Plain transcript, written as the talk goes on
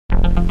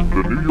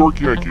the New York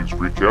Yankees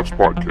Recaps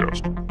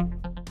podcast.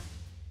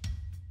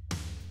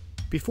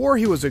 Before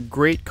he was a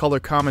great color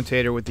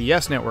commentator with the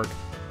Yes Network,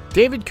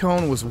 David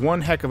Cone was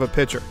one heck of a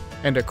pitcher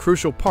and a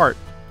crucial part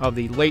of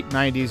the late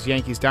 90s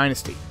Yankees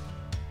dynasty.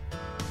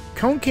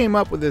 Cone came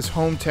up with his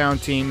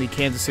hometown team, the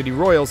Kansas City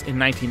Royals, in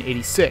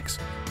 1986,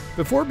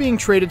 before being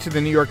traded to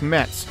the New York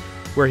Mets,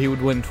 where he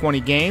would win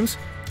 20 games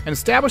and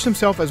establish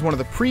himself as one of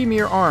the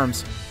premier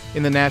arms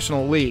in the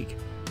National League.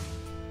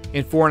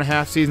 In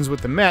 4.5 seasons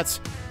with the Mets,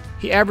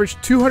 he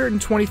averaged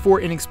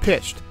 224 innings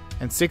pitched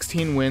and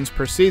 16 wins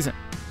per season.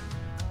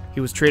 He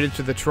was traded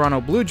to the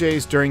Toronto Blue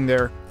Jays during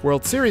their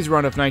World Series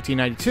run of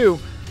 1992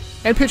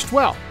 and pitched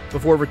well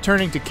before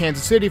returning to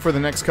Kansas City for the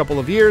next couple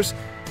of years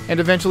and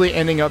eventually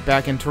ending up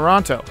back in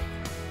Toronto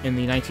in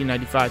the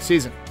 1995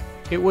 season.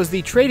 It was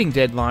the trading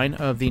deadline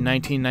of the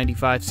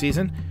 1995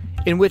 season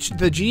in which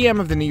the GM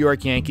of the New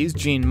York Yankees,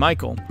 Gene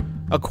Michael,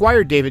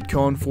 acquired David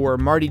Cone for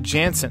Marty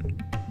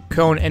Jansen.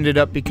 Cone ended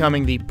up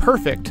becoming the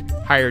Pefect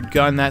Hired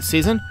Gun that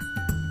season,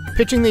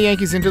 pitching the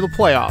Yankees into the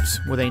playoffs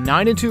with a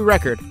 9-2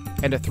 record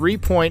and a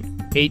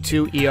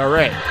 3.82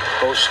 ERA.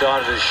 Both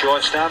started as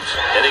shortstops.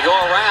 Did he go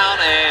around?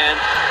 And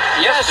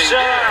yes, sir!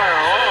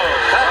 Oh,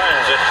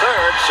 Cousins at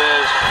third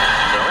says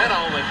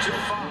Moreno went too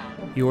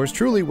far. Yours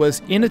truly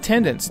was in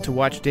attendance to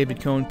watch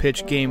David Cone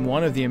pitch Game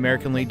 1 of the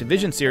American League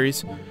Division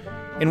Series,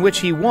 in which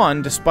he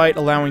won despite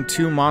allowing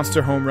 2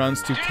 monster home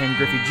runs to Ken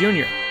Griffey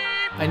Jr.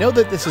 I know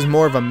that this is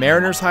more of a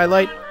Mariners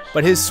highlight,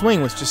 but his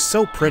swing was just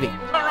so pretty.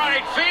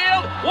 Right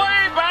field,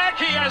 way back,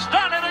 he has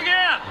done it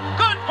again.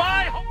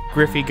 Goodbye.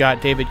 Griffey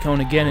got David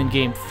Cone again in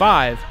Game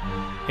 5,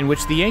 in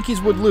which the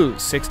Yankees would lose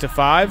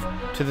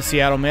 6-5 to the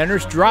Seattle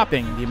Mariners,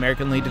 dropping the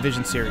American League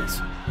Division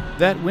Series.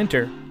 That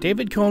winter,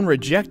 David Cone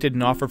rejected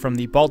an offer from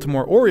the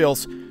Baltimore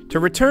Orioles to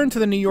return to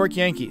the New York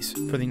Yankees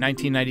for the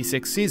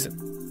 1996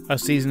 season, a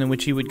season in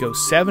which he would go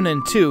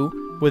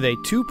 7-2 with a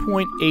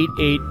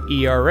 2.88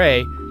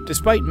 ERA,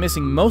 despite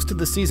missing most of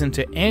the season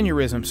to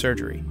aneurysm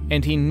surgery,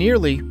 and he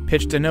nearly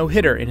pitched a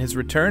no-hitter in his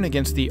return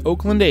against the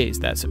Oakland A's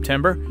that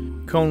September.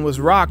 Cone was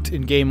rocked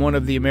in Game 1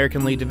 of the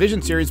American League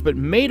Division Series, but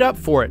made up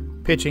for it,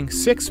 pitching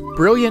 6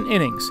 brilliant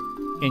innings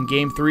in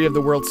Game 3 of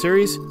the World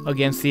Series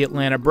against the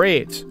Atlanta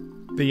Braves.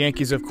 The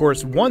Yankees, of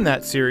course, won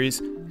that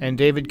series, and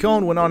David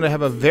Cone went on to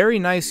have a very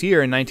nice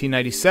year in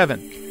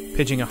 1997,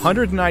 pitching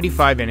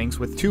 195 innings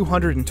with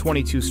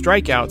 222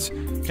 strikeouts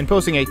and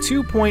posting a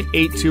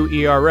 2.82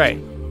 ERA.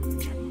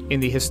 In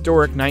the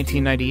historic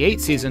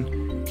 1998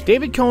 season,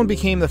 David Cone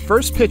became the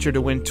first pitcher to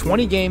win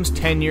 20 games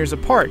 10 years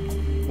apart,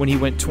 when he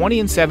went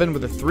 20-7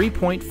 with a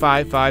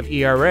 3.55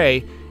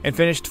 ERA and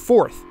finished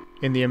 4th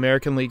in the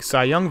American League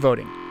Cy Young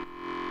voting.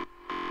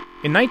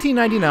 In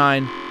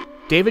 1999,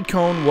 David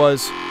Cone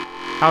was,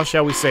 how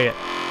shall we say it,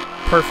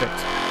 perfect.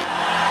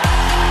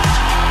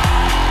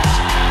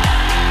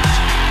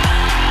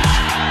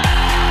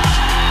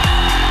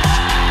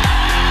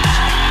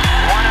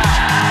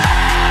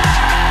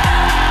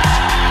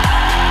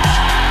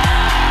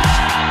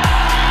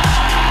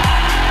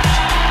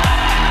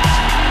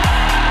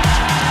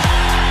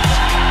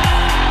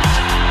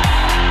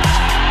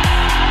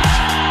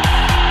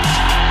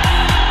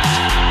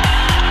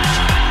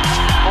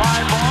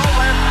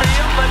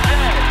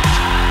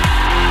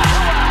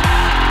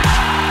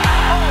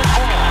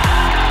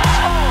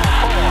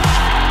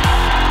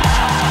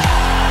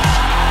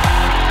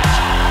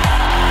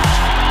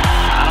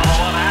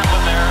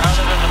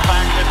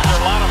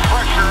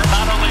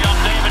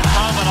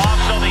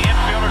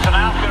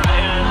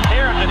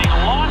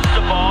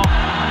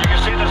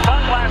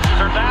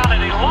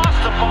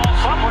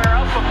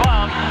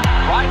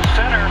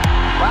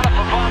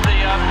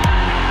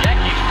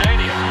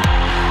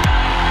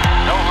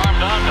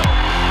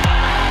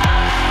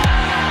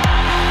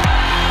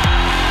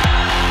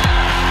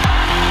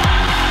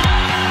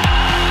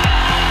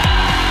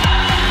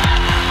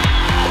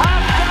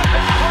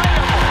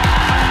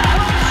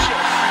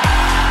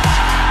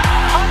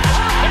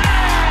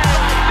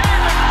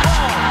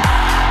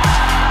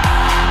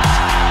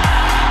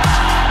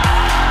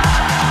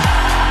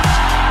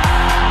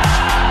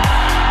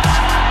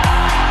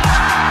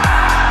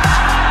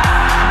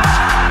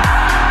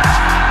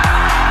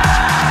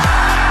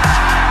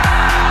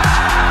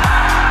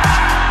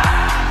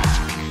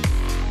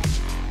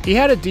 He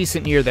had a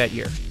decent year that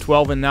year,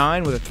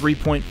 12-9 with a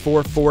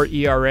 3.44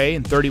 ERA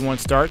and 31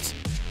 starts,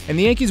 and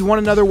the Yankees won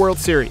another World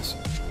Series.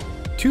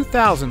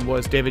 2000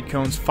 was David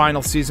Cone's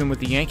final season with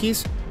the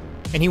Yankees,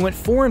 and he went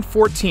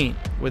 4-14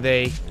 with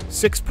a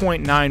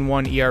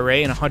 6.91 ERA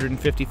in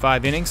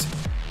 155 innings,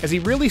 as he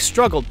really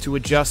struggled to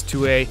adjust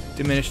to a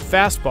diminished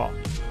fastball.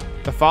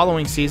 The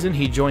following season,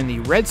 he joined the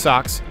Red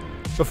Sox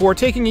before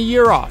taking a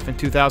year off in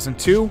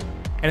 2002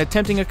 and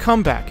attempting a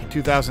comeback in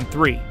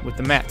 2003 with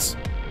the Mets.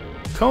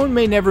 Cone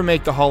may never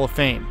make the Hall of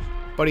Fame,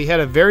 but he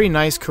had a very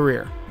nice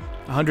career.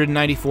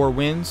 194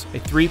 wins, a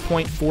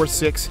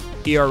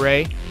 3.46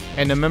 ERA,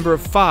 and a member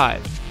of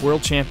 5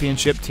 World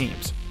Championship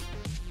teams.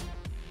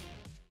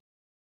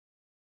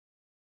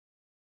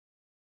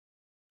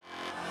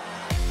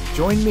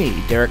 Join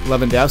me, Derek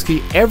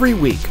Lewandowski, every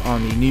week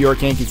on the New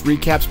York Yankees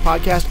Recaps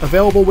podcast,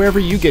 available wherever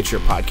you get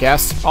your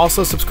podcasts.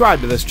 Also,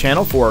 subscribe to this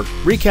channel for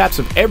recaps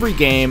of every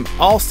game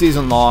all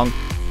season long,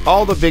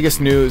 all the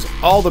biggest news,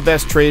 all the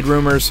best trade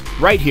rumors,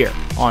 right here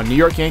on New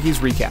York Yankees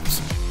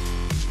Recaps.